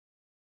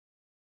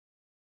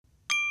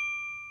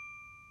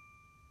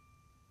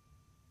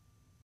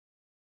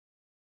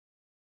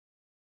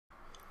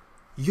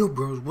Yo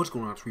bros, what's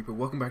going on? It's Reaper.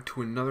 Welcome back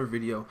to another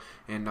video,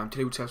 and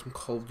today we just have some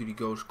Call of Duty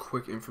Go's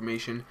quick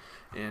information.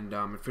 And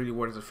Infinity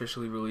Ward has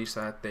officially released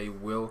that they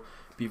will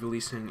be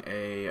releasing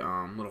a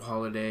little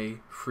holiday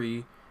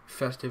free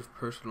festive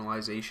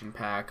personalization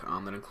pack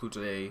that includes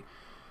a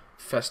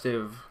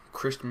festive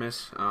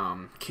Christmas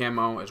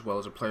camo, as well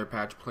as a player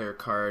patch, player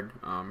card,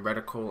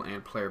 reticle,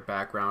 and player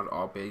background,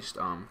 all based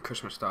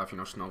Christmas stuff, you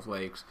know,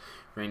 snowflakes,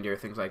 reindeer,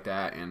 things like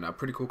that, and a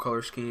pretty cool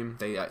color scheme.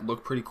 They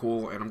look pretty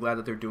cool, and I'm glad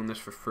that they're doing this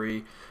for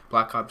free.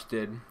 Black Ops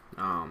did.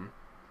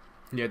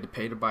 You had to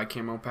pay to buy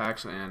camo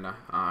packs, and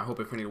I hope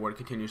Infinity Ward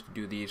continues to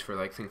do these for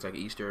like things like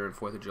Easter and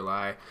 4th of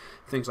July,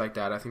 things like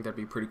that. I think that'd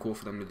be pretty cool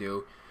for them to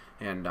do,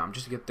 and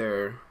just to get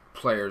their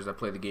players that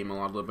play the game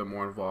a little bit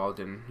more involved,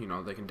 and you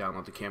know, they can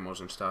download the camos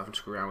and stuff and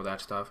screw around with that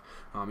stuff.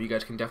 You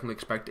guys can definitely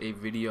expect a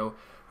video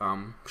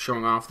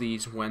showing off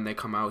these when they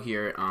come out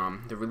here.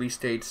 The release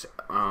dates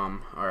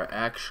are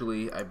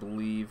actually, I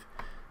believe,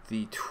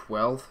 the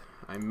 12th.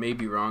 I may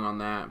be wrong on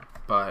that,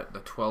 but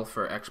the 12th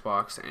for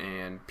Xbox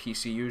and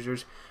PC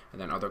users, and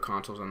then other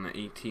consoles on the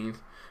 18th.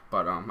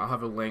 But I'll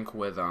have a link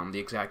with the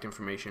exact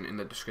information in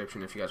the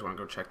description if you guys want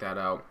to go check that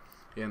out.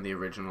 In the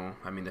original,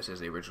 I mean, this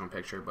is the original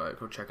picture, but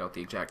go check out the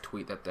exact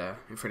tweet that the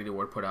Infinity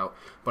Ward put out.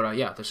 But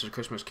yeah, this is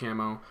Christmas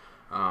camo,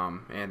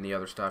 and the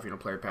other stuff, you know,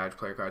 player patch,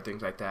 player card,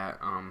 things like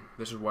that.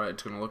 This is what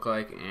it's going to look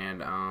like,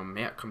 and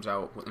yeah, it comes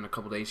out in a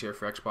couple days here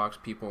for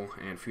Xbox people,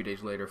 and a few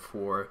days later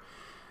for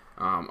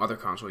other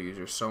console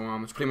users. So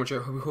that's pretty much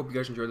it. Hope you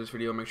guys enjoyed this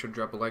video. Make sure to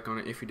drop a like on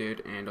it if you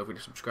did, and don't forget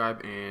to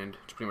subscribe, and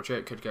that's pretty much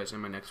it. Catch you guys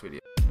in my next video.